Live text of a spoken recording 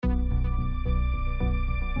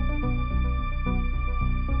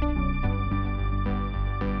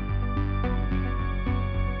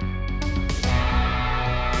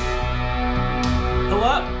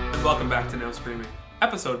and welcome back to Now Screaming,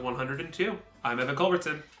 episode 102. I'm Evan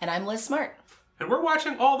Culbertson. And I'm Liz Smart. And we're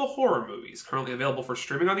watching all the horror movies currently available for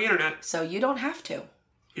streaming on the internet. So you don't have to.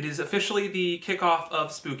 It is officially the kickoff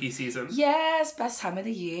of spooky season. Yes, best time of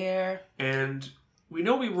the year. And we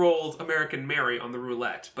know we rolled American Mary on the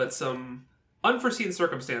roulette, but some unforeseen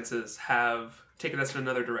circumstances have taken us in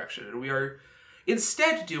another direction. And we are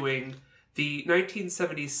instead doing the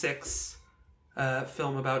 1976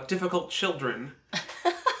 film about difficult children,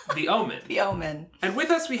 The Omen. The Omen. And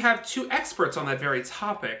with us we have two experts on that very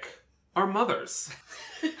topic, our mothers.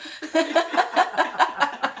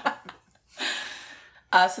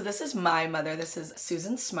 So this is my mother. This is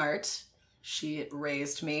Susan Smart. She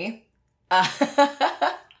raised me.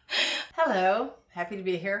 Hello. Happy to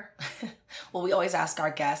be here. Well, we always ask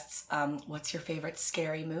our guests, what's your favorite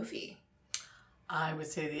scary movie? I would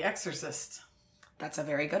say The Exorcist. That's a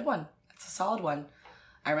very good one. That's a solid one.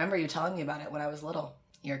 I remember you telling me about it when I was little.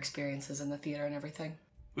 Your experiences in the theater and everything.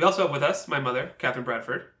 We also have with us my mother, Catherine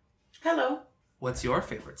Bradford. Hello. What's your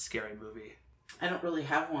favorite scary movie? I don't really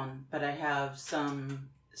have one, but I have some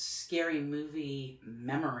scary movie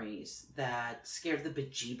memories that scared the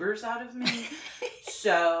bejeebers out of me.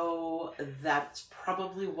 So that's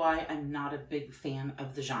probably why I'm not a big fan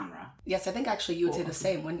of the genre. Yes, I think actually you would say the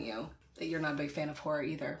same, wouldn't you? That you're not a big fan of horror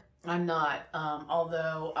either. I'm not.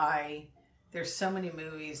 Although there's so many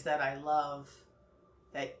movies that I love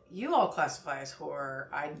that you all classify as horror.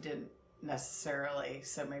 I didn't necessarily,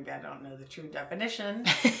 so maybe I don't know the true definition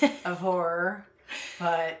of horror.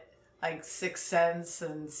 But like Sixth Sense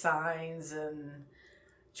and Signs and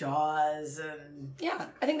Jaws and... Yeah,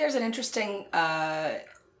 I think there's an interesting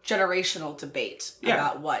generational debate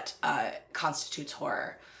about what constitutes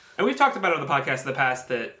horror. And we've talked about it on the podcast in the past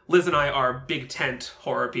that Liz and I are big tent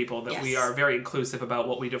horror people, that we are very inclusive about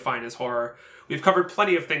what we define as horror. We've covered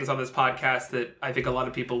plenty of things on this podcast that I think a lot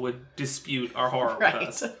of people would dispute are horror with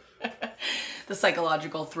us. The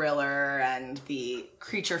psychological thriller and the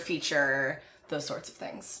creature feature, those sorts of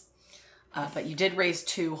things. But you did raise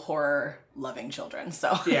two horror-loving children,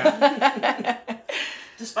 so... Yeah.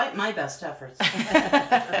 Despite my best efforts.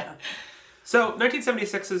 So,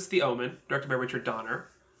 1976's The Omen, directed by Richard Donner,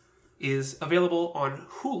 is available on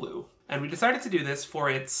Hulu. And we decided to do this for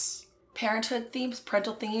its... Parenthood themes,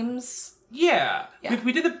 parental themes. Yeah.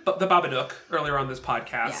 We did the Babadook earlier on this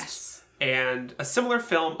podcast. Yes. And a similar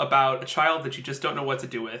film about a child that you just don't know what to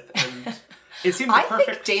do with. And it seemed the perfect...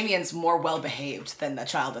 I think Damien's more well-behaved than the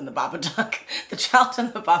child in the Babadook. The child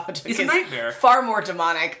in the Babadook is a nightmare. Far more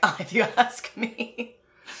demonic, if you ask me.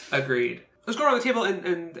 Agreed. Let's go around the table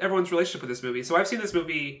and everyone's relationship with this movie. So I've seen this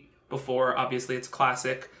movie before. Obviously, it's a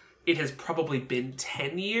classic. It has probably been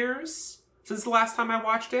 10 years since the last time I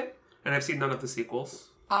watched it. And I've seen none of the sequels.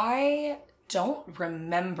 I don't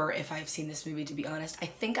remember if I've seen this movie, to be honest. I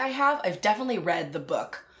think I have. I've definitely read the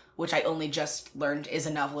book, which I only just learned is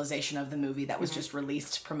a novelization of the movie that was just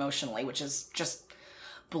released promotionally, which is just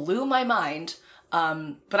blew my mind.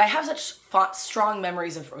 But I have such strong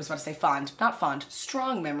memories of, I was about to say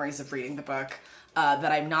strong memories of reading the book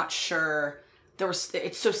that I'm not sure.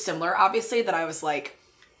 It's so similar, obviously, that I was like,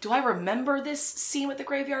 do I remember this scene with the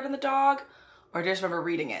graveyard and the dog? Or do I just remember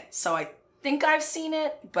reading it? So I think I've seen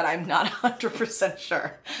it, but I'm not 100%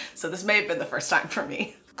 sure. So this may have been the first time for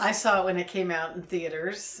me. I saw it when it came out in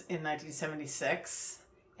theaters in 1976.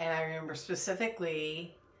 And I remember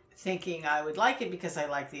specifically thinking I would like it because I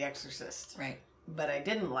liked The Exorcist. Right. But I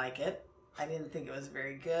didn't like it. I didn't think it was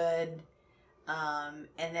very good. And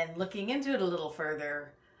then looking into it a little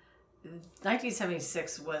further,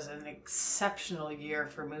 1976 was an exceptional year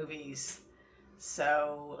for movies.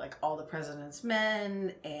 So, like All the President's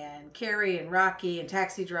Men and Carrie and Rocky and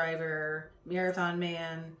Taxi Driver, Marathon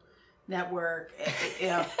Man, Network, you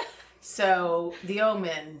know. So, The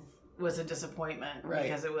Omen was a disappointment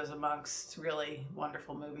because it was amongst really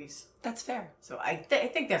wonderful movies. That's fair. So, I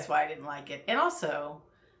think that's why I didn't like it. And also,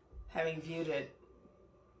 having viewed it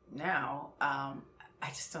now, I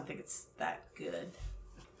just don't think it's that good.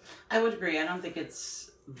 I would agree. I don't think it's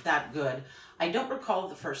that good. I don't recall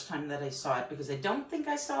the first time that I saw it because I don't think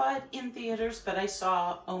I saw it in theaters, but I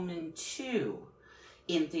saw Omen 2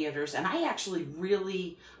 in theaters, and I actually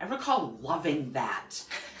I recall loving that.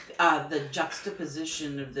 The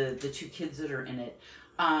juxtaposition of the two kids that are in it.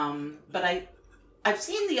 But I've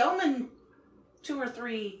seen The Omen 2 or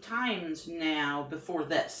 3 times now before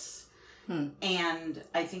this. And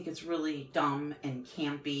I think it's really dumb and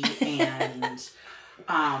campy and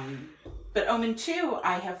but Omen 2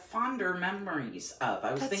 I have fonder memories of.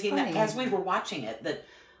 I was thinking that as we were watching it that,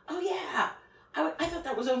 oh yeah, I thought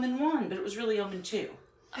that was Omen 1, but it was really Omen 2.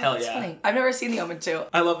 Hell That's yeah. funny. I've never seen The Omen 2.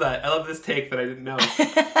 I love that. I love this take that I didn't know.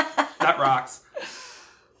 That rocks.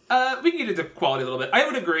 We can get into quality a little bit. I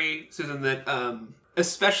would agree, Susan, that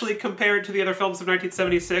especially compared to the other films of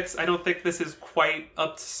 1976, I don't think this is quite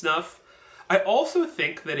up to snuff. I also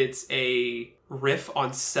think that it's a riff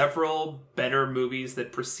on several better movies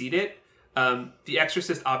that precede it. The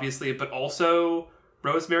Exorcist, obviously, but also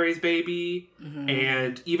Rosemary's Baby,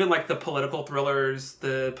 and even like the political thrillers,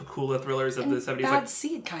 the Pakula thrillers of the 70s. Bad Like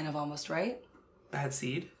Seed, kind of almost, right? Bad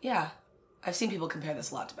Seed? Yeah. I've seen people compare this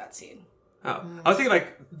a lot to Bad Seed. Oh, I was thinking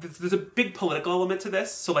like there's a big political element to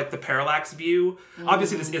this. So like the parallax view.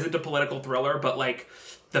 Obviously, this isn't a political thriller, but like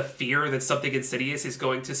the fear that something insidious is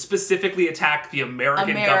going to specifically attack the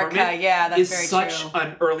American government. Yeah, that's is very such true.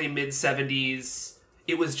 an early mid 70s.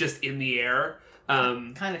 It was just in the air.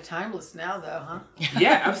 Kind of timeless now, though, huh?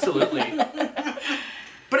 Yeah, absolutely.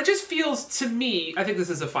 But it just feels to me. I think this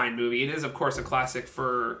is a fine movie. It is, of course, a classic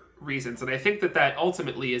for reasons, and I think that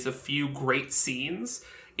ultimately is a few great scenes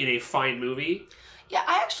in a fine movie. Yeah,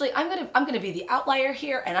 I'm gonna be the outlier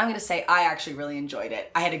here, and I'm gonna say I actually really enjoyed it.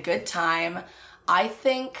 I had a good time. I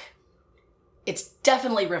think it's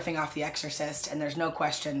definitely riffing off The Exorcist, and there's no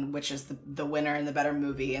question which is the winner and the better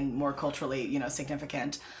movie and more culturally,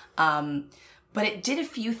 significant. But it did a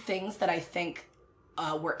few things that I think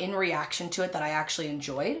were in reaction to it that I actually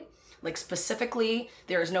enjoyed. Like specifically,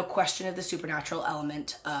 there is no question of the supernatural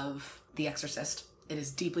element of The Exorcist. It is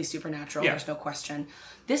deeply supernatural. Yeah. There's no question.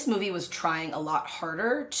 This movie was trying a lot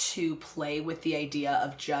harder to play with the idea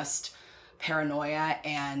of just paranoia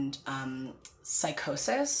and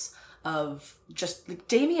psychosis of just like,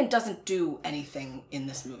 Damien doesn't do anything in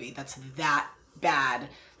this movie that's that bad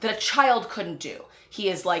that a child couldn't do. He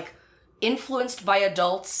is like influenced by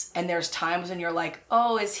adults, and there's times when you're like,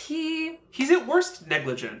 oh, is he He's at worst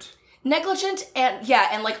negligent.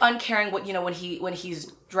 and like uncaring when he's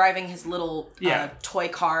driving his little toy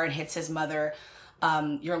car and hits his mother.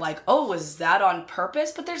 You're like, oh, was that on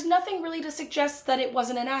purpose? But there's nothing really to suggest that it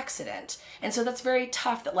wasn't an accident. And so that's very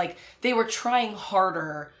tough that like they were trying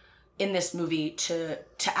harder in this movie to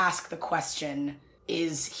ask the question,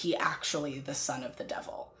 is he actually the son of the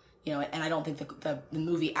devil? And I don't think the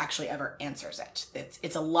movie actually ever answers it.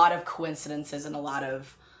 It's a lot of coincidences and a lot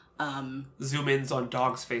of Zoom-ins on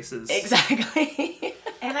dogs' faces. Exactly.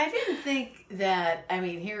 And I didn't think that,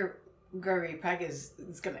 here Gregory Peck is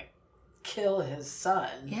going to kill his son.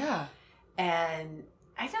 Yeah. And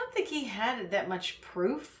I don't think he had that much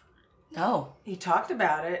proof. No. He talked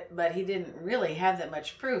about it, but he didn't really have that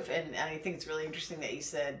much proof. And I think it's really interesting that you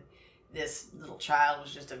said this little child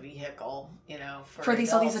was just a vehicle, for all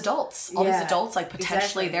these adults. All these adults, like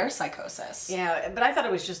potentially exactly. their psychosis. Yeah, but I thought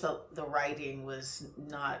it was just the writing was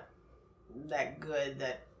not that good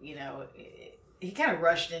that, he kind of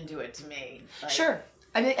rushed into it to me. Like, Sure.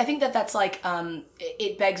 I think that's like,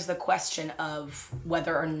 it begs the question of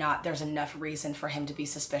whether or not there's enough reason for him to be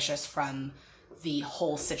suspicious from the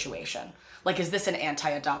whole situation. Like, is this an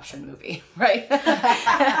anti-adoption movie, right?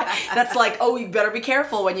 That's like, oh, you better be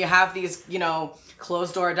careful when you have these,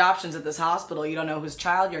 closed-door adoptions at this hospital. You don't know whose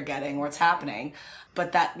child you're getting or what's happening.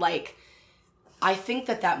 But that, like, I think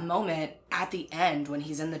that moment at the end when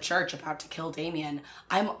he's in the church about to kill Damien,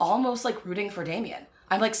 I'm almost, like, rooting for Damien.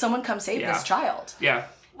 I'm like, someone come save this child. Yeah.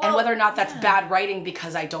 And whether or not that's bad writing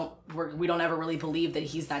because we don't ever really believe that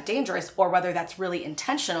he's that dangerous, or whether that's really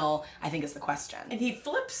intentional, I think is the question. And he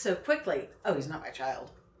flips so quickly. Oh, he's not my child.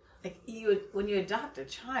 Like when you adopt a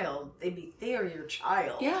child, they are your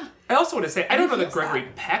child. Yeah. I also want to say, I don't know that feels Gregory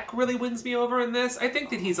that. Peck really wins me over in this. I think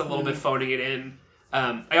that he's a little bit phoning it in.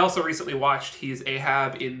 I also recently watched he's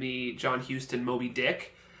Ahab in the John Huston Moby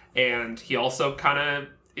Dick, and he also kind of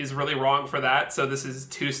is really wrong for that. So this is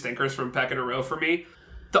two stinkers from Peck in a row for me.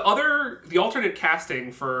 The alternate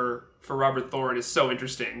casting for Robert Thorne is so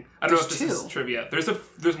interesting. I don't know if this is trivia.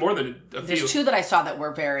 There's more than a few. There's two that I saw that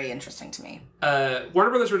were very interesting to me. Warner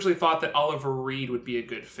Brothers originally thought that Oliver Reed would be a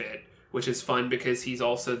good fit, which is fun because he's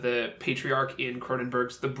also the patriarch in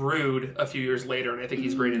Cronenberg's The Brood a few years later, and I think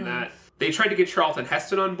he's great in that. They tried to get Charlton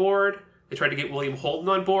Heston on board. They tried to get William Holden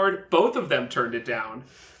on board. Both of them turned it down.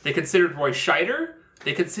 They considered Roy Scheider.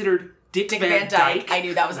 They considered Dick Van Dyke. I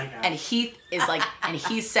knew that was, and Heath is like, and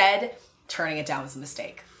he said turning it down was a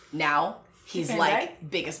mistake. Now he's Van like, Dyke?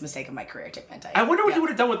 biggest mistake of my career, Dick Van Dyke. I wonder what he would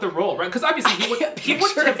have done with the role, right? Because obviously he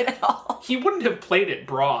wouldn't have played it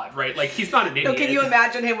broad, right? Like he's not an idiot. No, can you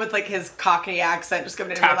imagine him with like his Cockney accent just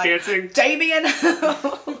coming in and being like, dancing? Damien,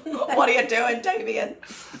 what are you doing, Damien?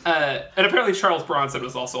 And apparently Charles Bronson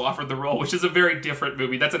was also offered the role, which is a very different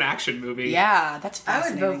movie. That's an action movie. Yeah, that's I would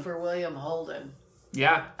fascinating. vote for William Holden.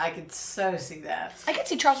 Yeah. I could so see that. I could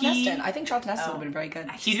see Charlton Heston. I think Charlton Heston would have been very good.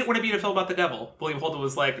 He didn't want to be in a film about the devil. William Holden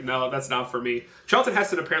was like, no, that's not for me. Charlton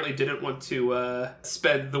Heston apparently didn't want to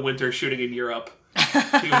spend the winter shooting in Europe.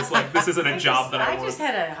 He was like, this isn't a job that I want. I just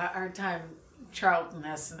had a hard time Charlton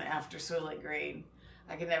Heston after Soylent Green.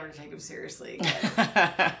 I could never take him seriously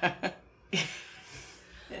again.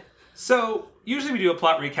 So, usually we do a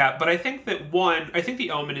plot recap, but I think that I think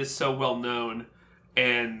The Omen is so well known,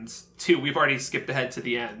 and two, we've already skipped ahead to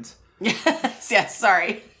the end. Yes,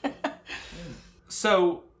 sorry.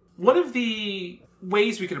 So, one of the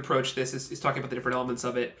ways we can approach this is talking about the different elements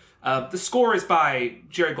of it. The score is by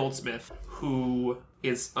Jerry Goldsmith, who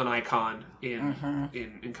is an icon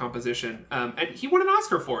in composition, and he won an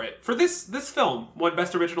Oscar for it. For this film, won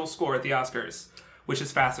Best Original Score at the Oscars, which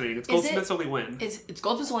is fascinating. It's Goldsmith's only win. It's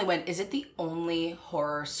Goldsmith's only win. Is it the only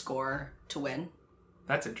horror score to win?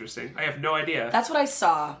 That's interesting. I have no idea. That's what I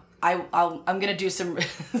saw. I'm gonna do some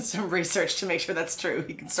research to make sure that's true.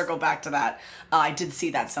 You can circle back to that. I did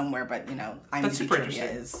see that somewhere, but That's super trivia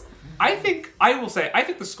interesting. I think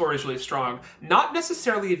the score is really strong. Not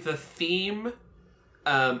necessarily the theme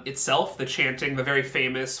itself, the chanting, the very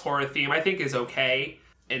famous horror theme, I think is okay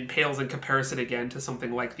and pales in comparison again to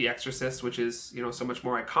something like The Exorcist, which is, so much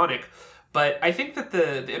more iconic. But I think that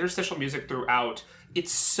the interstitial music throughout,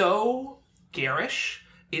 it's so garish,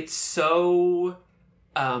 it's so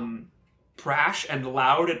brash and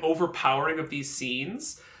loud and overpowering of these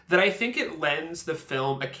scenes that I think it lends the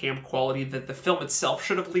film a camp quality that the film itself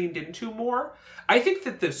should have leaned into more. I think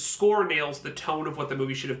that the score nails the tone of what the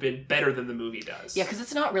movie should have been better than the movie does. Yeah, because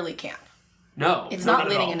it's not really camp. No. It's not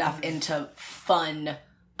leaning enough into fun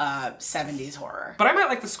 70s horror. But I might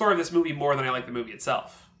like the score of this movie more than I like the movie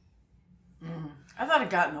itself. I thought it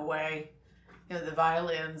got in the way. The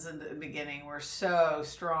violins in the beginning were so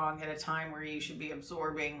strong at a time where you should be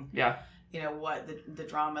absorbing what the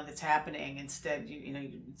drama that's happening. Instead,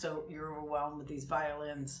 you're overwhelmed with these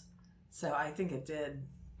violins. So I think it did.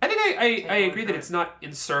 I think I agree that it's not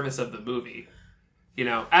in service of the movie.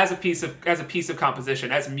 As a piece of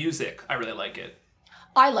composition, as music, I really like it.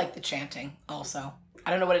 I like the chanting also. I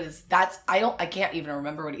don't know what it is. I can't even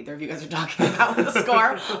remember what either of you guys are talking about with the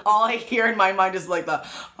score. All I hear in my mind is like the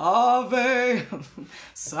Ave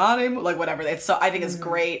Sunny, like whatever. I think it's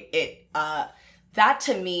great. It that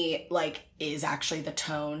to me is actually the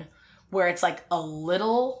tone where it's maybe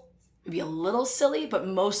a little silly, but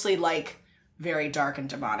mostly very dark and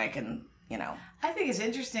demonic and I think it's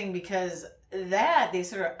interesting because they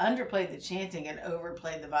sort of underplayed the chanting and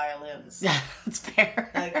overplayed the violins. Yeah, that's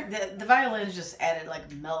fair. The violins just added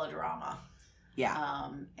melodrama. Yeah.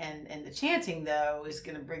 And the chanting though is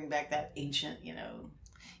going to bring back that ancient,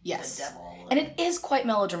 yes, the devil. And it is quite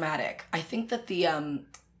melodramatic. I think that the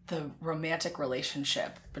romantic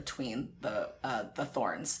relationship between the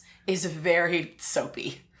Thorns is very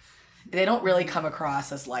soapy. They don't really come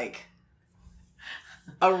across as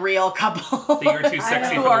a real couple. That you're too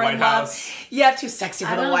sexy for the White House. Yeah, too sexy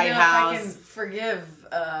for the White House. I can forgive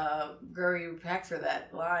Gregory Peck for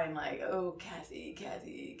that line, oh, Kathy.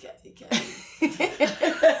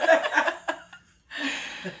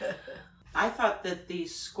 I thought that the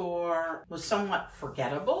score was somewhat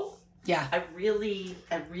forgettable. Yeah. I really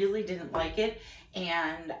didn't like it.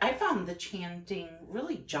 And I found the chanting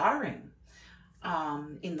really jarring.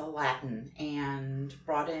 In the Latin, and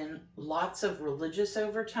brought in lots of religious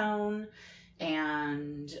overtone,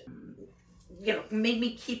 and made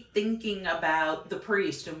me keep thinking about the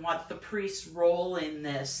priest and what the priest's role in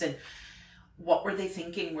this, and what were they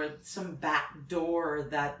thinking were some back door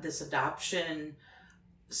that this adoption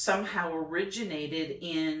somehow originated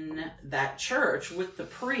in that church with the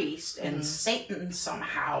priest, and Satan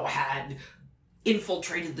somehow had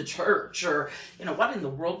infiltrated the church, or what in the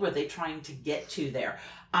world were they trying to get to there?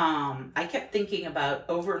 I kept thinking about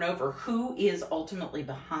over and over who is ultimately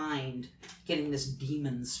behind getting this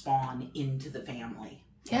demon spawn into the family.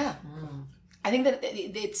 Yeah. I think that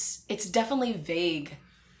it's definitely vague,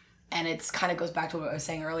 and it's kind of goes back to what I was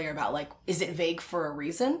saying earlier about is it vague for a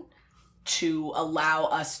reason to allow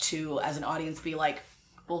us to as an audience be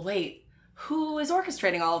well, wait, who is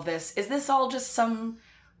orchestrating all of this? Is this all just some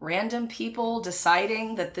random people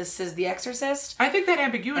deciding that this is the Exorcist? I think that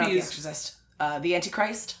ambiguity is... The Exorcist. The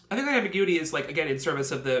Antichrist? I think that ambiguity is, again, in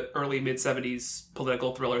service of the early, mid-70s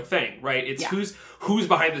political thriller thing, right? It's who's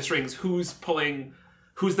behind the strings, who's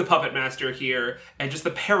the puppet master here, and just the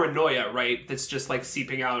paranoia, right, that's just,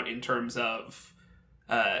 seeping out in terms of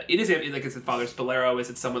it is like, is it Father Spilero? Is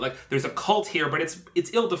it someone like there's a cult here, but it's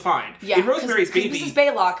ill-defined. Yeah, in Rosemary's Baby, Mrs.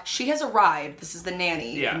 Baylock, she has arrived. This is the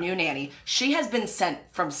nanny, Yeah. the new nanny. She has been sent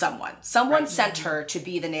from someone. Someone sent her to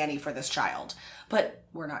be the nanny for this child, but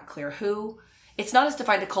we're not clear who. It's not as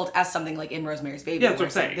defined a cult as something like in Rosemary's Baby. Yeah, that's what I'm where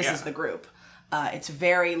it's like, saying, this yeah. is the group. It's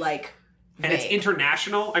very like and it's vague.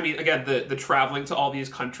 international. I mean, again, the traveling to all these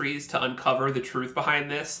countries to uncover the truth behind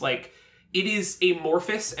this, like, it is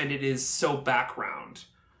amorphous and it is so background.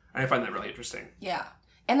 And I find that really interesting. Yeah.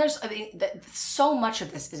 And there's, so much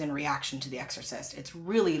of this is in reaction to The Exorcist. It's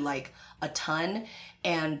really like a ton,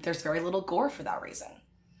 and there's very little gore for that reason.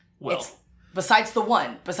 Well, It's besides the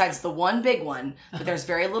one big one, but there's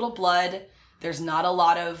very little blood. There's not a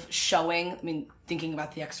lot of showing. I mean, thinking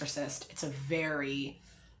about The Exorcist, it's a very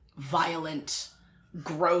violent,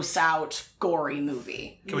 gross out, gory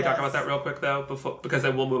movie. can we talk about that real quick, though, because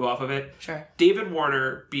then we'll move off of it? Sure. David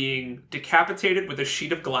Warner being decapitated with a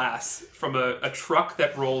sheet of glass from a truck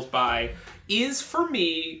that rolls by is, for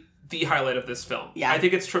me, the highlight of this film. Yeah. I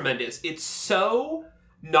think it's tremendous. It's so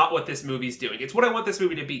not what this movie's doing. It's what I want this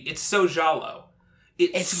movie to be. It's so giallo.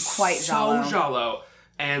 It's quite so giallo.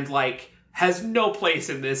 And, like, has no place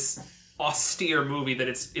in this austere movie that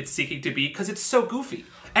it's seeking to be, because it's so goofy.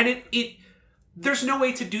 And it there's no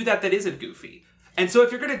way to do that isn't goofy. And so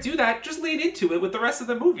if you're going to do that, just lean into it with the rest of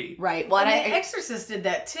the movie. Right. Well, And and The Exorcist did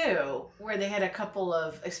that too, where they had a couple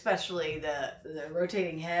of, especially the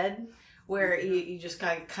rotating head, where you just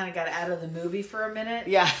kind of got out of the movie for a minute.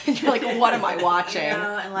 yeah, you're like, what am I watching? You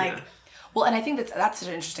know, and like, Yeah. Well, and I think that's such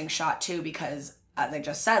an interesting shot too, because as I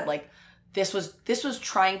just said, like this was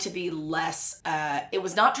trying to be less. It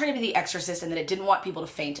was not trying to be The Exorcist, and that it didn't want people to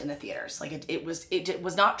faint in the theaters. Like it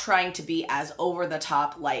was not trying to be as over the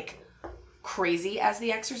top, like crazy as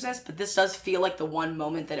The Exorcist. But this does feel like the one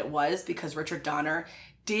moment that it was, because Richard Donner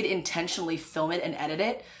did intentionally film it and edit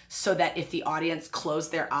it so that if the audience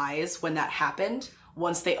closed their eyes when that happened,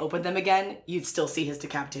 once they opened them again, you'd still see his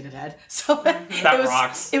decapitated head. So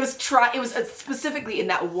Rocks. It was specifically in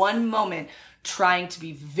that one moment trying to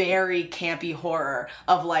be very campy horror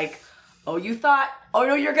of like, oh, you thought, oh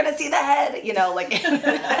no, you're gonna see the head, you know, like.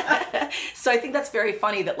 So I think that's very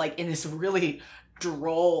funny that like in this really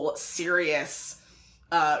droll, serious,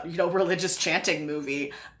 religious chanting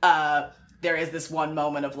movie, there is this one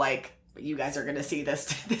moment of like, you guys are gonna see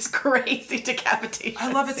this crazy decapitation.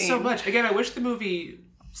 I love it so scene. much. Again, I wish the movie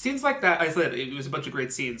scenes like that. I said it was a bunch of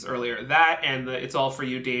great scenes earlier. That and the "It's All for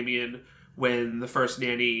You, Damien" when the first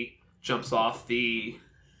nanny jumps off the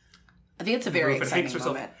I think it's a very roof and exciting hangs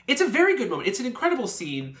herself. moment. It's a very good moment. It's an incredible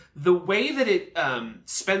scene. The way that it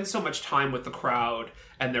spends so much time with the crowd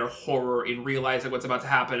and their horror in realizing what's about to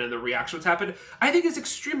happen and the reaction what's happened, I think is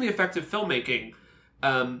extremely effective filmmaking.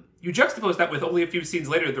 You juxtapose that with only a few scenes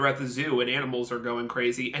later, they're at the zoo and animals are going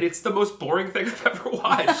crazy, and it's the most boring thing I've ever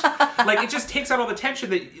watched. Like, it just takes out all the tension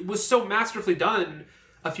that was so masterfully done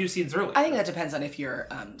a few scenes earlier. I think that depends on if you're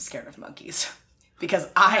scared of monkeys. Because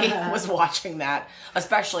I was watching that,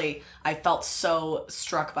 especially, I felt so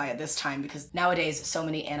struck by it this time, because nowadays so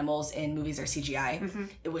many animals in movies are CGI,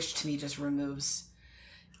 which to me just removes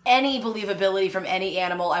any believability from any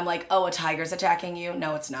animal. I'm like, oh, a tiger's attacking you?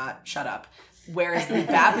 No, it's not. Shut up. Whereas the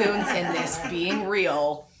baboons in this being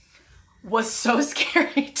real was so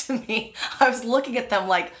scary to me. I was looking at them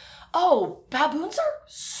like, oh, baboons are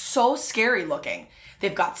so scary looking.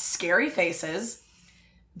 They've got scary faces.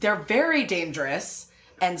 They're very dangerous.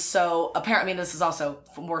 And so apparently, this is also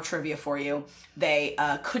more trivia for you. They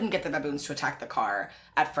couldn't get the baboons to attack the car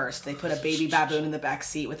at first. They put a baby baboon in the back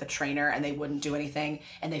seat with a trainer and they wouldn't do anything.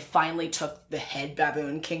 And they finally took the head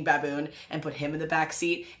baboon, King Baboon, and put him in the back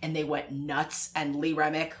seat, and they went nuts. And Lee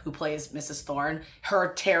Remick, who plays Mrs. Thorne,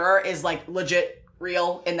 her terror is like legit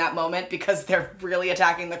real in that moment because they're really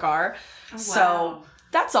attacking the car. wow. So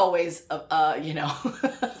that's always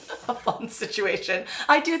a fun situation.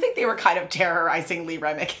 I do think they were kind of terrorizing Lee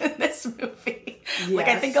Remick in this movie. Like,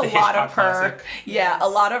 I think a The lot Hitchcock of her, classic. a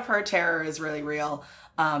lot of her terror is really real.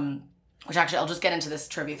 Which actually, I'll just get into this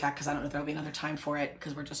trivia fact because I don't know if there'll be another time for it,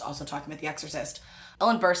 because we're just also talking about The Exorcist.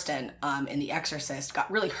 Ellen Burstyn in The Exorcist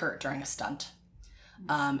got really hurt during a stunt.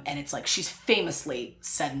 And it's like, she's famously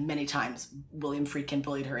said many times William Friedkin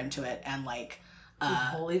bullied her into it, and like,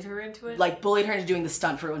 bullied her into it? like bullied her into doing the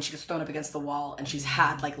stunt for when she gets thrown up against the wall, and she's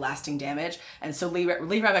had like lasting damage. And so Lee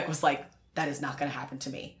Remick was like, that is not going to happen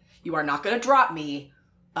to me. You are not going to drop me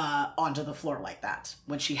onto the floor like that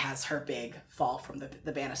when she has her big fall from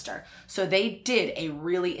the banister. So they did a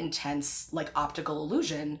really intense like optical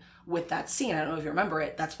illusion with that scene. I don't know if you remember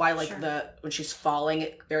it. That's why like when she's falling,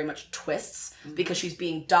 it very much twists because she's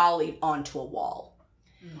being dollied onto a wall.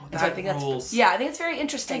 And so I think rules. I think it's very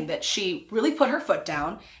interesting that she really put her foot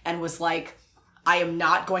down and was like, I am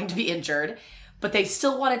not going to be injured. But they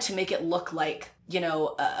still wanted to make it look like,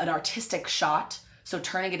 an artistic shot. So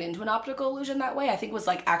turning it into an optical illusion that way, I think was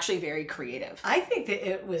like actually very creative. I think that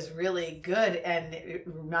it was really good, and it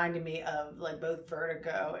reminded me of like both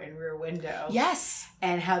Vertigo and Rear Window. Yes.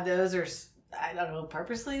 And how those are, I don't know,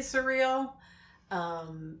 purposely surreal,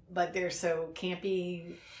 but they're so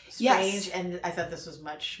campy, strange, and I thought this was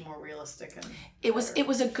much more realistic. And it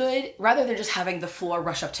was a good, rather than just having the floor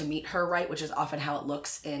rush up to meet her, right, which is often how it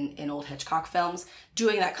looks in old Hitchcock films,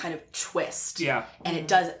 doing that kind of twist. Yeah. And it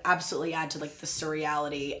does absolutely add to like the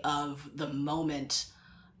surreality of the moment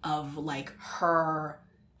of like her.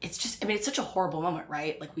 It's just, it's such a horrible moment,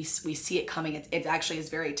 right? Like we see it coming. It actually is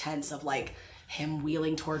very tense of like him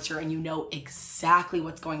wheeling towards her, and you know exactly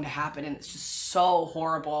what's going to happen, and it's just so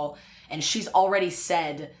horrible. And she's already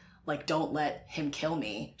said, like, don't let him kill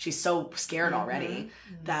me. She's so scared already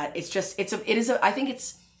that it's just, I think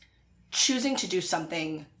it's choosing to do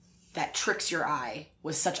something that tricks your eye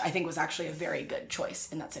was actually a very good choice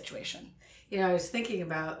in that situation. I was thinking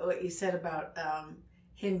about what you said about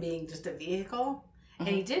him being just a vehicle, and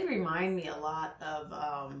he did remind me a lot of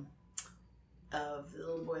the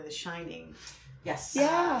little boy, The Shining. Yes.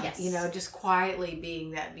 Yeah. Yes. Just quietly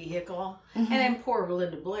being that vehicle. And then poor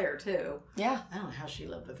Linda Blair, too. Yeah. I don't know how she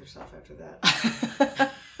lived with herself after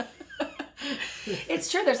that. It's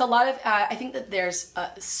true. There's a lot of, I think that there's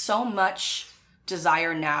so much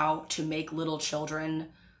desire now to make little children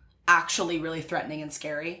actually really threatening and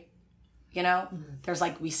scary. There's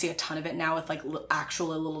like, we see a ton of it now with like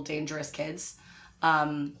actually little dangerous kids.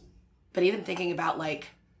 But even thinking about like,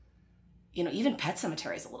 even Pet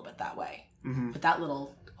Sematary is a little bit that way. But that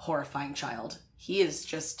little horrifying child, he is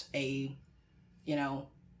just a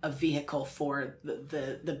vehicle for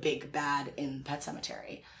the big bad in Pet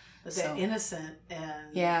Sematary. But the innocent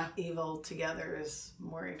and evil together is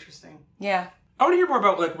more interesting. Yeah. I want to hear more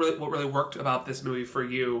about like what really worked about this movie for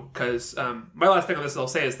you, because my last thing on this I'll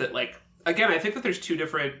say is that like, again, I think that there's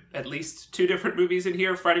at least two different movies in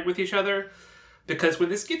here fighting with each other, because when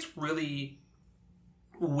this gets really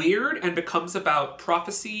weird and becomes about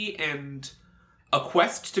prophecy and a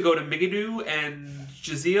quest to go to Megiddo and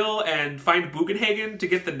Jazeel and find Bugenhagen to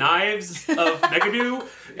get the knives of Megiddo,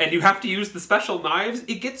 and you have to use the special knives,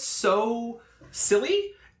 it gets so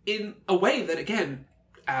silly in a way that, again,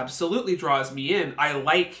 absolutely draws me in. I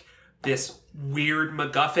like this weird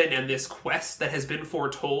MacGuffin and this quest that has been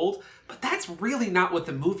foretold, but that's really not what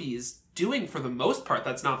the movie is doing for the most part.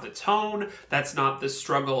 That's not the tone. That's not the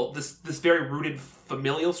struggle, this very rooted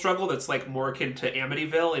familial struggle that's like more akin to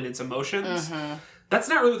Amityville in its emotions. That's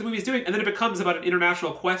not really what the movie's doing. And then it becomes about an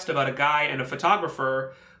international quest about a guy and a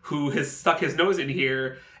photographer who has stuck his nose in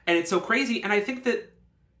here. And it's so crazy. And I think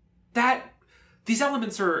that these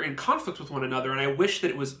elements are in conflict with one another. And I wish that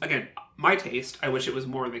it was, again, my taste, I wish it was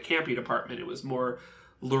more in the campy department. It was more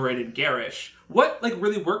lurid and garish. What like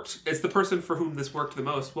really worked as the person for whom this worked the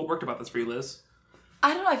most? What worked about this for you, Liz?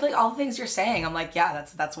 I don't know. I feel like all the things you're saying, I'm like, yeah,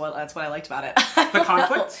 that's what I liked about it. The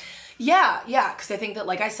conflict? Yeah. Because I think that,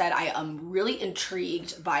 like I said, I am really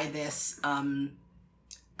intrigued by this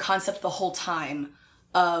concept the whole time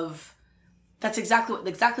of that's exactly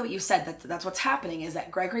what you said. That's what's happening is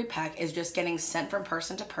that Gregory Peck is just getting sent from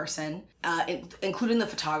person to person, including the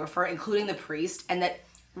photographer, including the priest, and that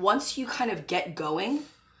once you kind of get going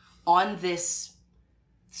on this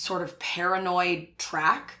sort of paranoid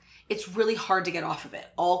track, it's really hard to get off of it.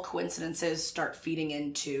 All coincidences start feeding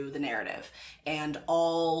into the narrative, and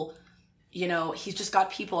he's just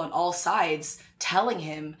got people on all sides telling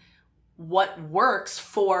him what works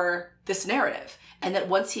for this narrative. And that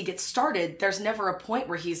once he gets started, there's never a point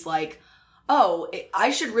where he's like, oh,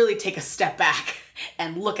 I should really take a step back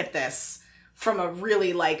and look at this from a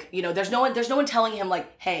really there's no one telling him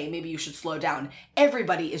like, hey, maybe you should slow down.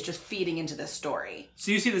 Everybody is just feeding into this story.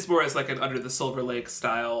 So you see this more as like an Under the Silver Lake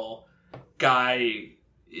style guy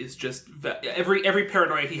is just every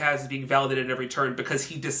paranoia he has is being validated at every turn because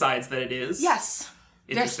he decides that it is. Yes.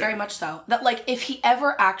 Yes, very much so. That like if he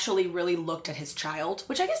ever actually really looked at his child,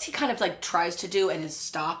 which I guess he kind of like tries to do and is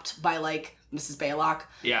stopped by like Mrs. Baylock.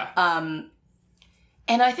 Yeah.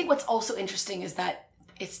 And I think what's also interesting is that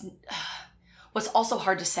what's also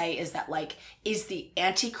hard to say is that like, is the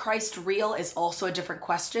Antichrist real is also a different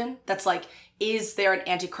question. That's like, is there an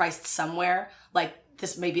Antichrist somewhere? Like,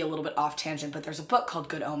 this may be a little bit off tangent, but there's a book called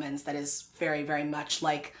Good Omens that is very, very much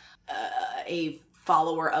like a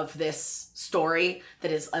follower of this story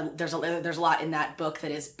that is there's a lot in that book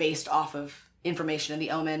that is based off of information in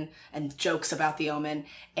the Omen and jokes about the Omen,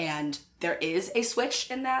 and there is a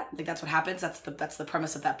switch in that. Like that's what happens. That's the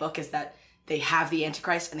premise of that book, is that they have the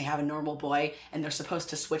Antichrist and they have a normal boy, and they're supposed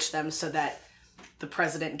to switch them so that the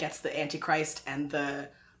president gets the Antichrist and the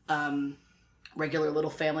regular little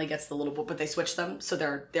family gets the little boy, but they switch them. So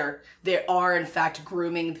they are in fact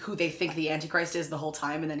grooming who they think the Antichrist is the whole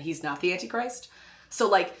time, and then he's not the Antichrist. So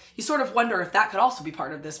like you sort of wonder if that could also be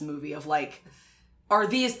part of this movie of like, are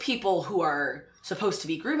these people who are supposed to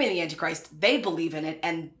be grooming the Antichrist, they believe in it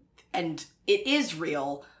and it is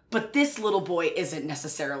real, but this little boy isn't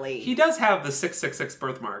necessarily. He does have the 666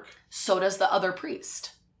 birthmark. So does the other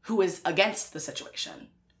priest, who is against the situation.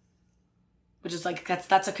 Which is like,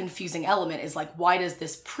 that's a confusing element, is like, why does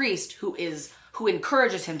this priest who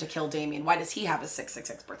encourages him to kill Damien, why does he have a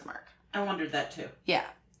 666 birthmark? I wondered that too. Yeah.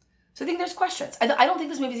 So I think there's questions. I don't think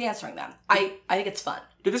this movie's answering them. I think it's fun.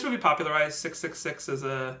 Did this movie popularize 666 as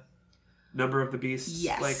a number of the beast?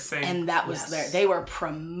 Yes. Like thing? And that was they were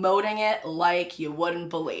promoting it like you wouldn't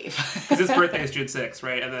believe. Because his birthday is June 6th,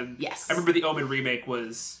 right? And then yes. I remember the Omen remake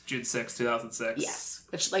was June 6th, 2006. Yes.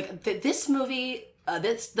 Which, like, this movie,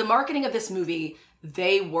 the marketing of this movie,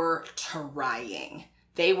 they were trying.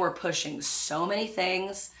 They were pushing so many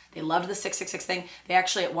things. They loved the 666 thing. They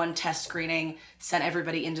actually, at one test screening, sent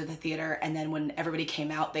everybody into the theater, and then when everybody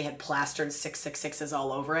came out, they had plastered 666s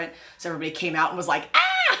all over it. So everybody came out and was like,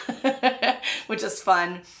 ah! Which is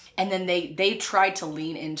fun. And then they tried to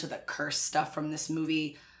lean into the curse stuff from this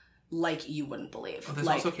movie like you wouldn't believe. Oh, this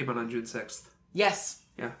also came out on June 6th. Yes.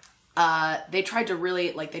 Yeah. They tried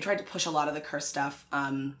to push a lot of the curse stuff.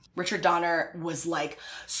 Richard Donner was like,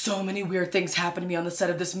 so many weird things happened to me on the set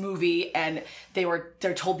of this movie, and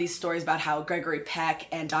they're told these stories about how Gregory Peck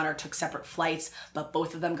and Donner took separate flights, but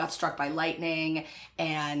both of them got struck by lightning,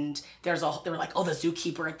 and they were like, oh, the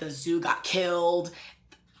zookeeper at the zoo got killed.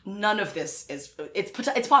 None of this is,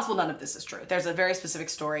 it's possible none of this is true. There's a very specific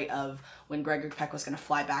story of when Gregory Peck was going to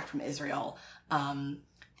fly back from Israel.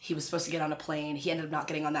 He was supposed to get on a plane. He ended up not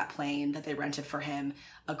getting on that plane that they rented for him.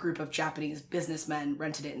 A group of Japanese businessmen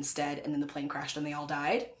rented it instead, and then the plane crashed and they all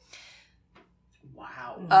died.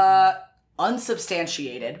 Wow.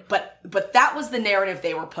 Unsubstantiated, but that was the narrative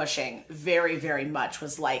they were pushing very, very much,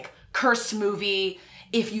 was like, cursed movie.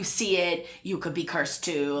 If you see it, you could be cursed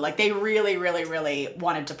too. Like, they really, really, really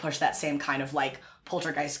wanted to push that same kind of like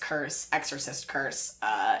poltergeist curse, exorcist curse,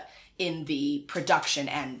 in the production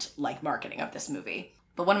and like marketing of this movie.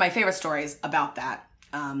 But one of my favorite stories about that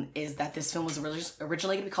is that this film was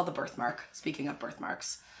originally going to be called The Birthmark, speaking of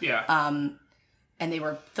birthmarks. Yeah. And they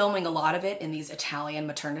were filming a lot of it in these Italian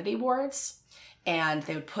maternity wards. And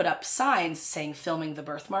they would put up signs saying filming the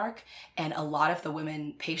birthmark. And a lot of the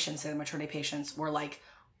women patients, the maternity patients, were like,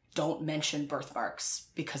 don't mention birthmarks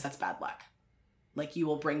because that's bad luck. Like, you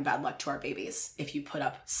will bring bad luck to our babies if you put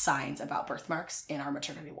up signs about birthmarks in our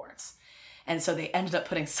maternity wards. And so they ended up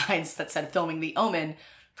putting signs that said filming the Omen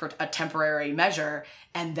for a temporary measure,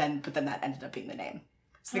 but then that ended up being the name.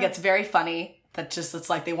 So it gets very funny that just, it's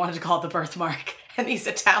like they wanted to call it the birthmark, and these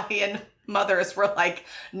Italian mothers were like,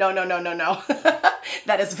 no.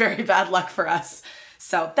 That is very bad luck for us.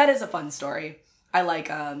 So that is a fun story. I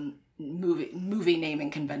like movie naming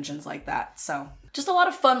conventions like that. So just a lot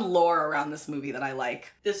of fun lore around this movie that I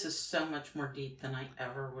like. This is so much more deep than I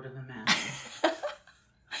ever would have imagined.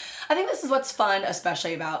 I think this is what's fun,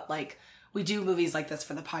 especially about, like, we do movies like this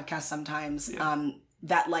for the podcast sometimes,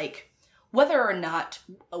 that, like, whether or not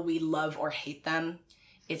we love or hate them,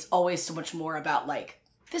 it's always so much more about, like,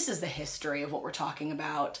 this is the history of what we're talking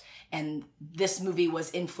about, and this movie was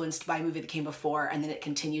influenced by a movie that came before, and then it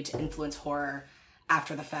continued to influence horror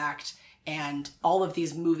after the fact, and all of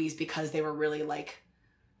these movies, because they were really, like,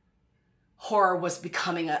 horror was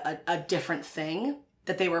becoming a different thing,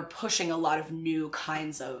 that they were pushing a lot of new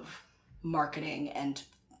kinds of marketing and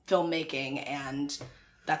filmmaking and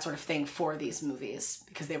that sort of thing for these movies,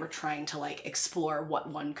 because they were trying to like explore what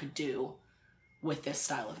one could do with this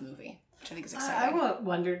style of movie, which I think is exciting. I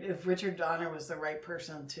wondered if Richard Donner was the right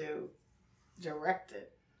person to direct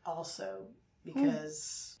it also,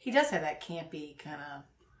 because he does have that campy kind of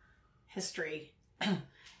history,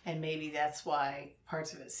 and maybe that's why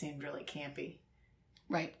parts of it seemed really campy.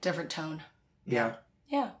 Right, different tone. Yeah.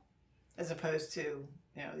 Yeah. As opposed to,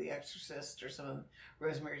 The Exorcist or some of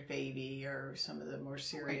Rosemary's Baby or some of the more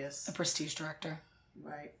serious. A prestige director.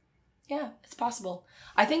 Right. Yeah, it's possible.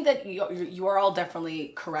 I think that you are all definitely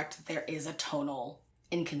correct that there is a tonal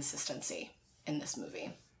inconsistency in this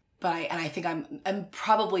movie. But I think I'm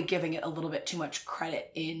probably giving it a little bit too much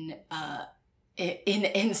credit in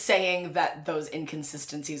saying that those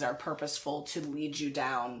inconsistencies are purposeful to lead you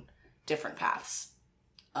down different paths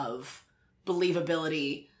of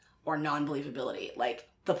believability or non-believability, like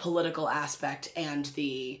the political aspect and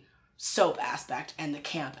the soap aspect and the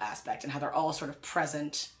camp aspect, and how they're all sort of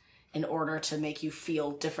present in order to make you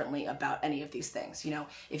feel differently about any of these things. You know,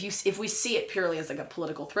 if we see it purely as like a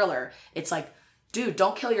political thriller, it's like, dude,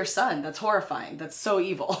 don't kill your son. That's horrifying. That's so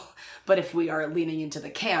evil. But if we are leaning into the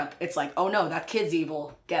camp, it's like, oh no, that kid's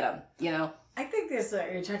evil. Get him, you know? I think this,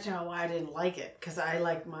 you're touching on why I didn't like it, because I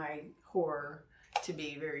like my horror to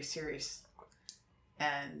be very serious.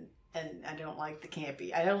 And I don't like the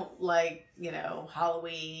campy. I don't like, you know,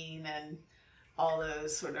 Halloween and all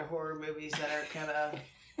those sort of horror movies that are kind of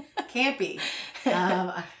campy.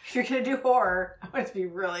 If you're going to do horror, I want it to be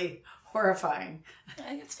really horrifying. I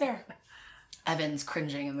think it's fair. Evan's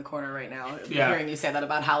cringing in the corner right now, Yeah. hearing you say that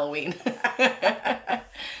about Halloween.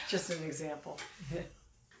 Just an example.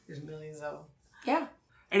 There's millions of them. Yeah.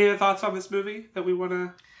 Any other thoughts on this movie that we want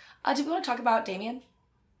to... Do we want to talk about Damien?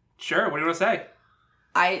 Sure, what do you want to say?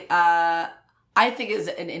 I think is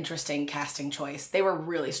an interesting casting choice. They were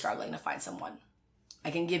really struggling to find someone.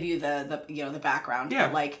 I can give you the background. Yeah.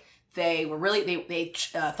 But like they were really they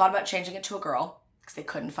thought about changing it to a girl because they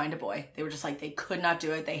couldn't find a boy. They were just like they could not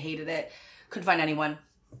do it. They hated it. Couldn't find anyone.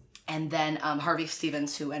 And then Harvey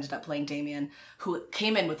Stevens, who ended up playing Damien, who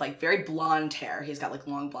came in with like very blonde hair. He's got like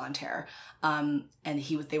long blonde hair. And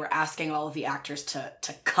they were asking all of the actors to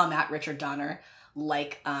come at Richard Donner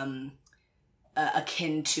like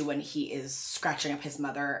akin to when he is scratching up his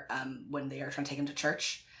mother when they are trying to take him to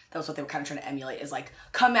church. That was what they were kind of trying to emulate, is like,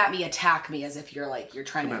 come at me, attack me, as if you're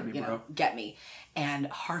trying Come at to, me, bro. get me. And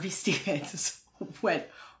Harvey Stevens went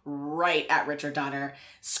right at Richard Donner,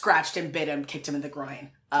 scratched him, bit him, kicked him in the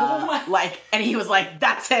groin. And he was like,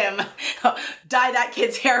 that's him. Dye that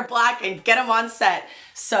kid's hair black and get him on set.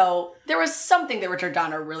 So there was something that Richard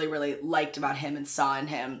Donner really, really liked about him and saw in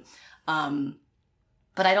him.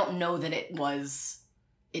 But I don't know that it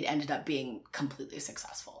ended up being completely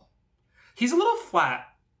successful. He's a little flat.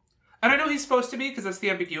 And I know he's supposed to be, because that's the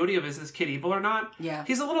ambiguity of, is this kid evil or not? Yeah.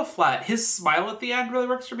 He's a little flat. His smile at the end really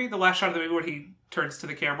works for me. The last shot of the movie where he turns to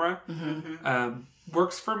the camera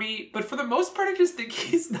works for me. But for the most part, I just think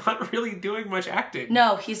he's not really doing much acting.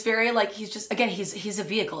 No, he's very he's a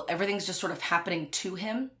vehicle. Everything's just sort of happening to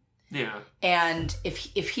him. Yeah. And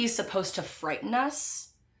if he's supposed to frighten us,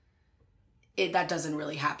 that doesn't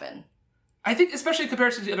really happen. I think, especially in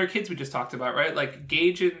comparison to the other kids we just talked about, right? Like,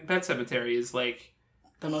 Gage in Pet Sematary is, like,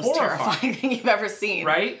 The most horrifying. terrifying thing you've ever seen.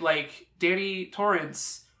 Right? Like, Danny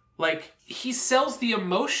Torrance, like, he sells the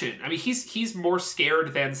emotion. I mean, he's more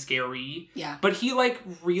scared than scary. Yeah. But he, like,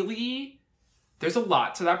 really... There's a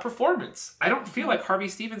lot to that performance. I don't feel like Harvey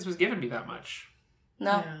Stevens was giving me that much.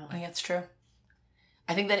 No, No. I think that's true.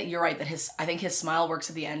 I think that you're right, that I think his smile works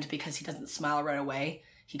at the end because he doesn't smile right away.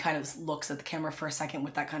 He kind of looks at the camera for a second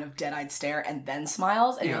with that kind of dead-eyed stare and then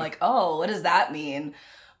smiles. And Yeah. you're like, oh, what does that mean?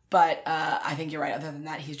 But I think you're right. Other than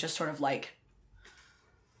that, he's just sort of like...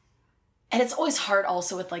 And it's always hard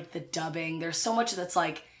also with like the dubbing. There's so much that's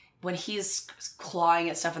like when he's clawing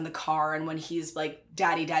at stuff in the car and when he's like,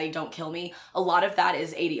 daddy, daddy, don't kill me. A lot of that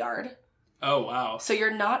is ADR'd. Oh, wow. So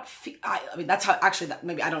you're not... I mean, that's how... Actually,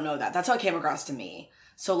 maybe I don't know that. That's how it came across to me.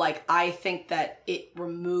 So like, I think that it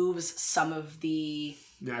removes some of the...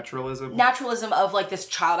 naturalism of like this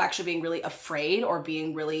child actually being really afraid or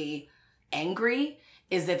being really angry,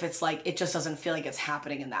 is if it's like it just doesn't feel like it's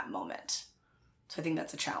happening in that moment. So I think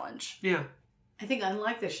that's a challenge. Yeah. I think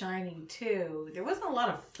unlike The Shining too, there wasn't a lot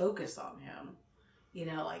of focus on him. You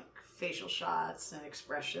know, like facial shots and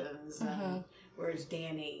expressions. And whereas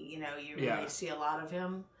Danny, you know, you really see a lot of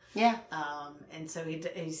him. Yeah. And so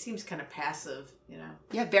he seems kind of passive, you know.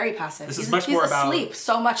 Yeah, very passive. This is much more he's asleep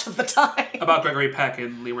so much of the time. About Gregory Peck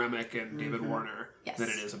and Lee Remick and David Warner than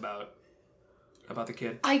it is about the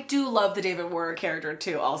kid. I do love the David Warner character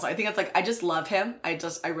too, also. I think it's like, I just love him. I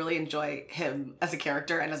really enjoy him as a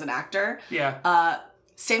character and as an actor. Yeah.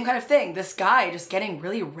 Same kind of thing. This guy just getting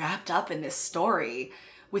really wrapped up in this story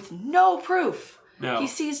with no proof. No. He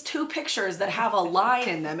sees 2 pictures that have a line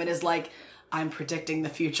in them and is like, I'm predicting the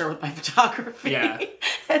future with my photography. Yeah.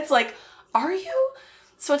 It's like, are you?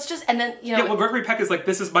 So it's just, and then, you know. Yeah, well, Gregory Peck is like,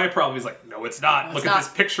 this is my problem. He's like, no, it's not. Look at this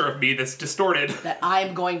picture of me that's distorted. That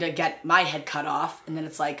I'm going to get my head cut off. And then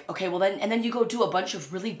it's like, okay, well then, and then you go do a bunch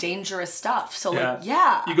of really dangerous stuff. So like,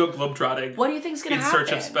 yeah. You go globetrotting. What do you think's going to happen? In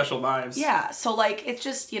search of special knives. Yeah. So like, it's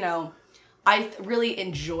just, you know, I really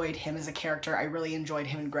enjoyed him as a character. I really enjoyed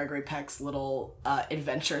him and Gregory Peck's little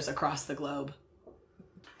adventures across the globe.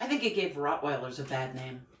 I think it gave Rottweilers a bad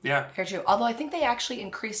name. Yeah. Very true. Although I think they actually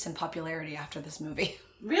increased in popularity after this movie.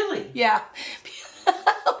 Really? Yeah.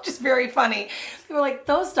 Which is very funny. They were like,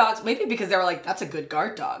 those dogs, maybe because they were like, that's a good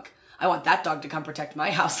guard dog. I want that dog to come protect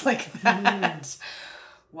my house like that.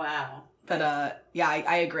 Wow. But yeah,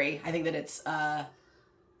 I agree. I think that it's Not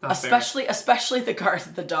especially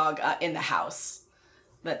the dog in the house.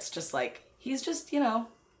 That's just like, he's just, you know,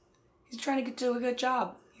 he's trying to do a good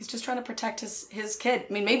job. He's just trying to protect his kid.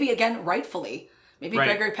 I mean, maybe again, rightfully. Maybe Right.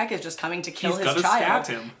 Gregory Peck is just coming to kill He's his gonna child.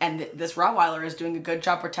 stab him. And this Rottweiler is doing a good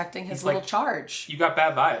job protecting his He's little like, charge. You got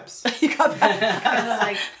bad vibes. You got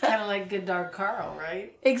that. kind of like Good Dog Carl,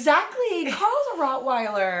 right? Exactly. Carl's a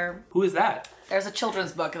Rottweiler. Who is that? There's a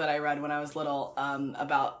children's book that I read when I was little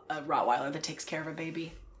about a Rottweiler that takes care of a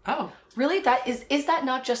baby. Oh. Really? That is that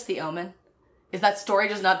not just The Omen? Is that story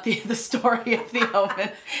just not the story of The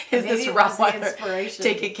Omen? Is Maybe this it was the Rottweiler inspiration.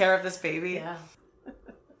 taking care of this baby? Yeah.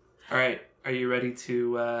 All right. Are you ready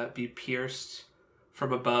to be pierced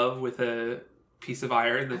from above with a piece of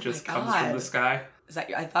iron that just comes from God. the sky? Is that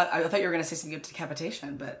I thought you were gonna say something of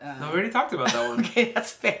decapitation, but No, we already talked about that one. okay, that's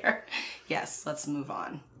fair. Yes, let's move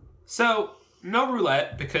on. So, no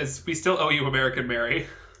roulette, because we still owe you American Mary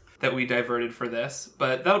that we diverted for this,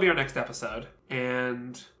 but that'll be our next episode.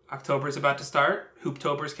 And October's about to start.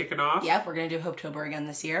 Hooptober's kicking off. Yep, we're gonna do Hooptober again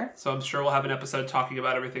this year. So I'm sure we'll have an episode talking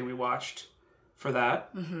about everything we watched for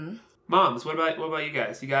that. Mm-hmm. Moms, what about you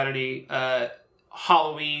guys? You got any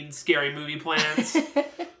Halloween scary movie plans?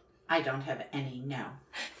 I don't have any, no.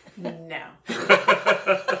 No.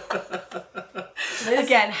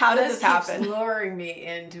 Again, how did this happen? Keeps luring me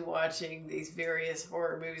into watching these various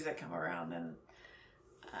horror movies that come around, and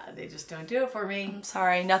they just don't do it for me. I'm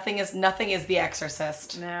sorry, nothing is The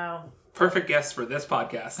Exorcist. No. Perfect guest for this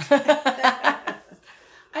podcast.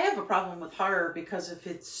 I have a problem with horror because if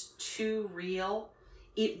it's too real,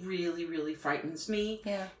 it really, really frightens me.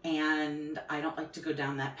 Yeah. And I don't like to go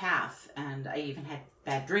down that path. And I even had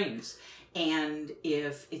bad dreams. And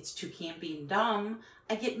if it's too campy and dumb,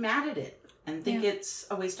 I get mad at it and think it's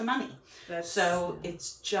a waste of money. So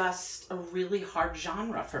it's just a really hard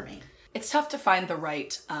genre for me. It's tough to find the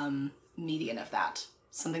right median of that.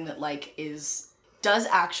 Something that does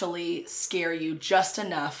actually scare you just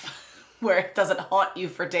enough where it doesn't haunt you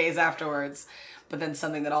for days afterwards, but then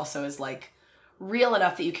something that also is like real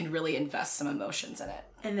enough that you can really invest some emotions in it.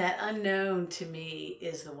 And that unknown to me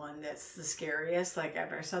is the one that's the scariest. Like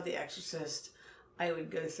after I saw The Exorcist, I would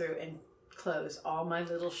go through and close all my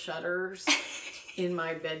little shutters in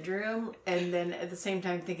my bedroom, and then at the same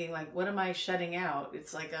time thinking like, what am I shutting out?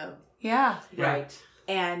 It's like a... Yeah. Right.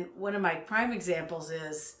 And one of my prime examples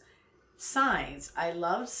is Signs. I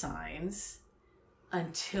loved Signs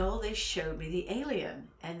until they showed me the alien,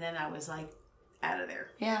 and then I was like, out of there.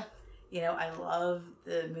 Yeah. You know, I love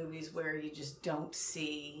the movies where you just don't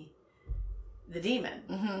see the demon.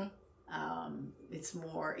 Mm-hmm. It's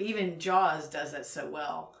more, even Jaws does that so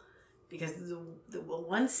well, because the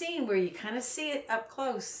one scene where you kind of see it up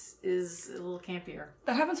close is a little campier.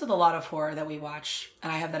 That happens with a lot of horror that we watch,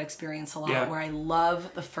 and I have that experience a lot where I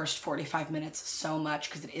love the first 45 minutes so much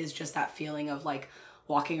because it is just that feeling of like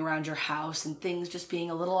walking around your house and things just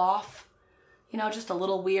being a little off, you know, just a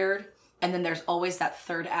little weird. And then there's always that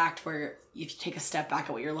third act where if you take a step back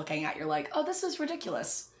at what you're looking at, you're like, oh, this is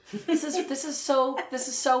ridiculous. This is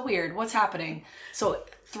so weird. What's happening? So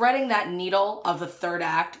threading that needle of the third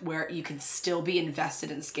act where you can still be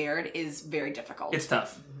invested and scared is very difficult. It's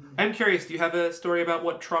tough. I'm curious, do you have a story about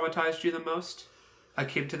what traumatized you the most?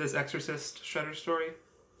 Akin to this Exorcist Shudder story?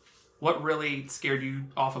 What really scared you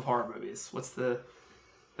off of horror movies? What's the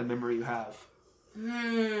memory you have?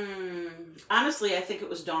 Honestly, I think it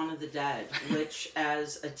was Dawn of the Dead, which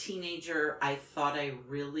as a teenager I thought I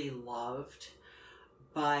really loved,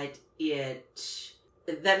 but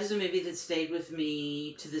that is a movie that stayed with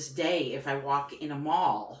me to this day. If I walk in a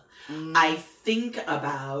mall, I think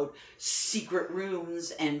about secret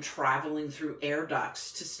rooms and traveling through air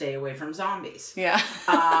ducts to stay away from zombies. Yeah.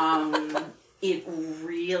 It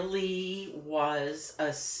really was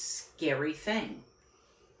a scary thing.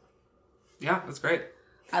 Yeah, that's great.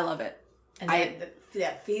 I love it. And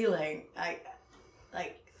that feeling, I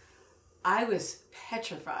was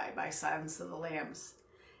petrified by Silence of the Lambs.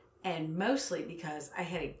 And mostly because I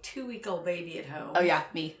had a 2-week-old baby at home. Oh yeah,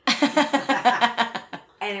 me.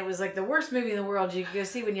 And it was like the worst movie in the world you could go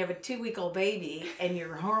see when you have a 2-week-old baby and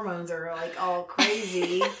your hormones are like all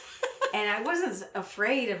crazy. And I wasn't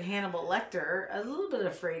afraid of Hannibal Lecter. I was a little bit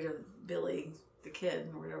afraid of Billy the Kid,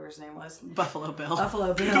 or whatever his name was. Buffalo Bill.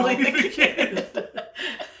 Buffalo Bill.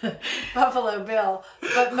 Buffalo Bill.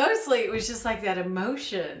 But mostly it was just like that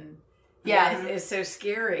emotion. Yeah. That is so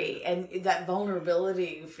scary. And that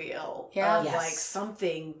vulnerability you feel. Yeah. Of Yes. like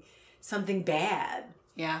something bad.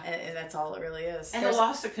 Yeah. And that's all it really is. And the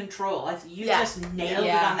loss of control. You just nailed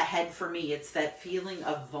it on the head for me. It's that feeling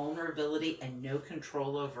of vulnerability and no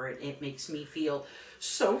control over it. It makes me feel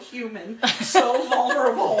so human, so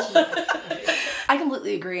vulnerable. I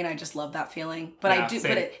completely agree, and I just love that feeling. But Yeah, I do.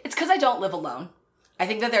 same. But it's because I don't live alone. I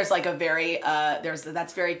think that there's like a very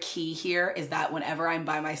that's very key here, is that whenever I'm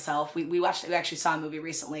by myself, we actually saw a movie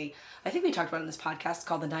recently. I think we talked about it in this podcast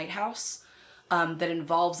called The Night House, that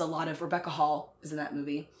involves a lot of Rebecca Hall is in that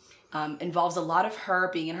movie. Involves a lot of her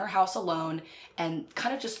being in her house alone and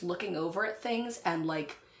kind of just looking over at things and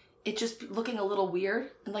like it just looking a little weird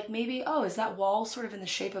and like maybe, oh, is that wall sort of in the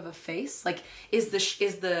shape of a face? Like is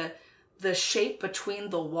the shape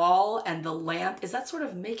between the wall and the lamp, is that sort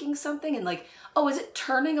of making something? And like, oh, is it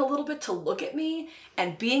turning a little bit to look at me?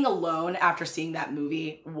 And being alone after seeing that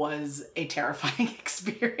movie was a terrifying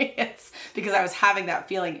experience because I was having that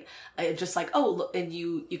feeling just like, oh, look, and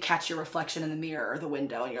you catch your reflection in the mirror or the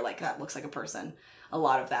window and you're like, that looks like a person. A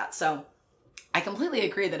lot of that. So I completely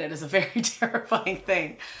agree that it is a very terrifying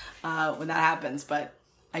thing when that happens, but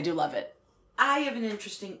I do love it. I have an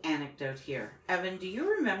interesting anecdote here. Evan, do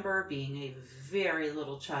you remember being a very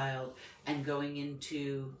little child and going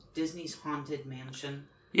into Disney's Haunted Mansion?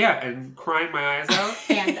 Yeah, and crying my eyes out.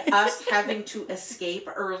 And us having to escape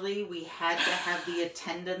early. We had to have the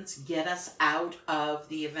attendants get us out of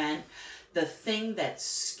the event. The thing that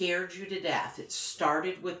scared you to death. It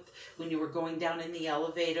started with when you were going down in the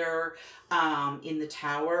elevator in the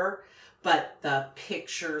tower. But the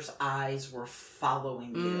picture's eyes were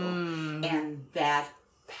following you. And that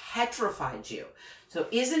petrified you. So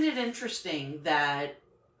isn't it interesting that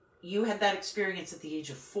you had that experience at the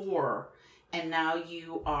age of 4 and now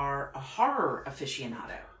you are a horror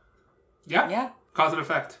aficionado? Yeah. Cause and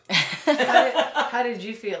effect. How did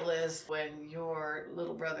you feel, Liz, when your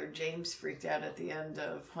little brother James freaked out at the end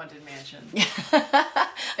of Haunted Mansion? I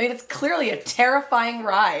mean, it's clearly a terrifying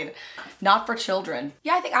ride, not for children.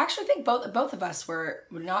 Yeah, I actually think both of us were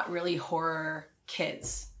not really horror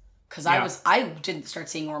kids, because I didn't start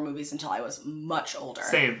seeing horror movies until I was much older.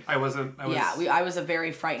 Same. I was. I was a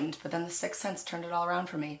very frightened, but then The Sixth Sense turned it all around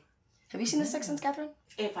for me. Have you seen The Sixth Sense, Catherine?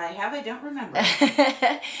 If I have, I don't remember.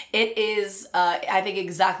 It is, I think,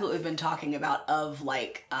 exactly what we've been talking about of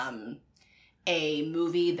like a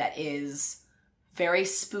movie that is very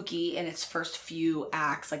spooky in its first few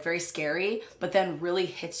acts, like very scary, but then really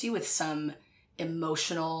hits you with some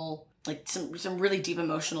emotional, like some really deep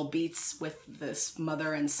emotional beats with this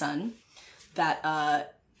mother and son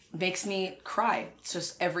that makes me cry. It's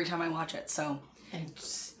just every time I watch it. So. And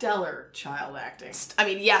stellar child acting. I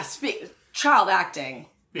mean, child acting,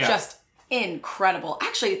 Yeah. just incredible.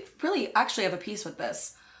 Actually, I have a piece with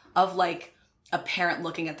this of like a parent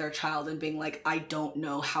looking at their child and being like, I don't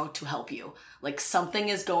know how to help you. Like something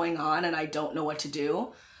is going on and I don't know what to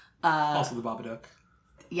do. Also the Babadook.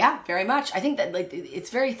 Yeah, very much. I think that like it's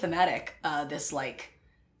very thematic. This like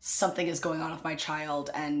something is going on with my child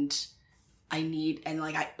and I need and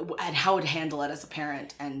how to handle it as a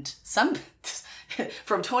parent and some.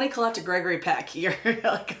 From Toni Collette to Gregory Peck, you're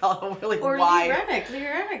like all really wide. Lee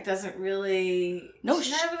Remick doesn't really. No,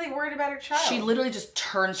 she's not really worried about her child. She literally just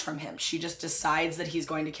turns from him. She just decides that he's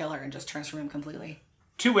going to kill her and just turns from him completely.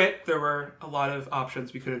 To wit, there were a lot of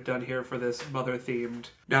options we could have done here for this mother-themed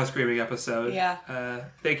Now Screaming episode. Yeah.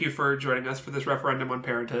 Thank you for joining us for this referendum on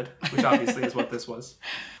parenthood, which obviously is what this was.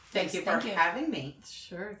 Thank you for having me.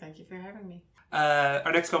 Sure, thank you for having me.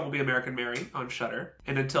 Our next film will be American Mary on Shudder.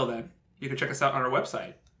 And until then, you can check us out on our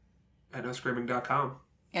website at nowscreaming.com.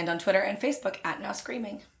 And on Twitter and Facebook at Now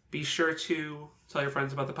Screaming. Be sure to tell your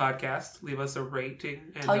friends about the podcast. Leave us a rating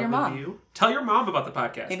and Tell your mom. review. Tell your mom about the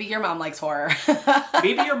podcast. Maybe your mom likes horror.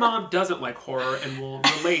 Maybe your mom doesn't like horror and will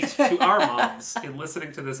relate to our moms in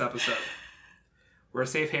listening to this episode. We're a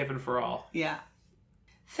safe haven for all. Yeah.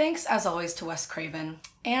 Thanks, as always, to Wes Craven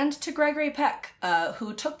and to Gregory Peck,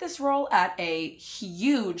 who took this role at a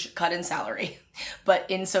huge cut in salary, but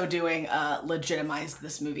in so doing, legitimized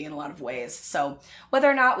this movie in a lot of ways. So whether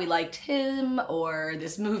or not we liked him or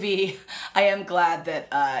this movie, I am glad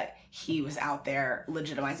that he was out there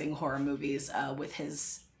legitimizing horror movies with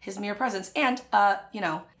his mere presence. And,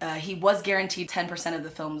 he was guaranteed 10% of the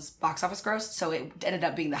film's box office gross, so it ended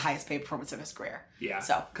up being the highest paid performance of his career. Yeah,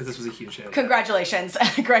 so because this was a huge hit. Congratulations,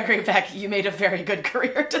 Gregory Peck. You made a very good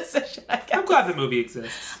career decision, I guess. I'm glad the movie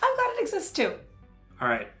exists. I'm glad it exists, too. All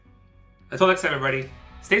right. Until next time, everybody,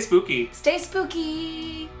 stay spooky. Stay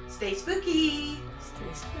spooky. Stay spooky.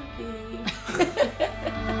 Stay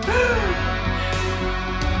spooky.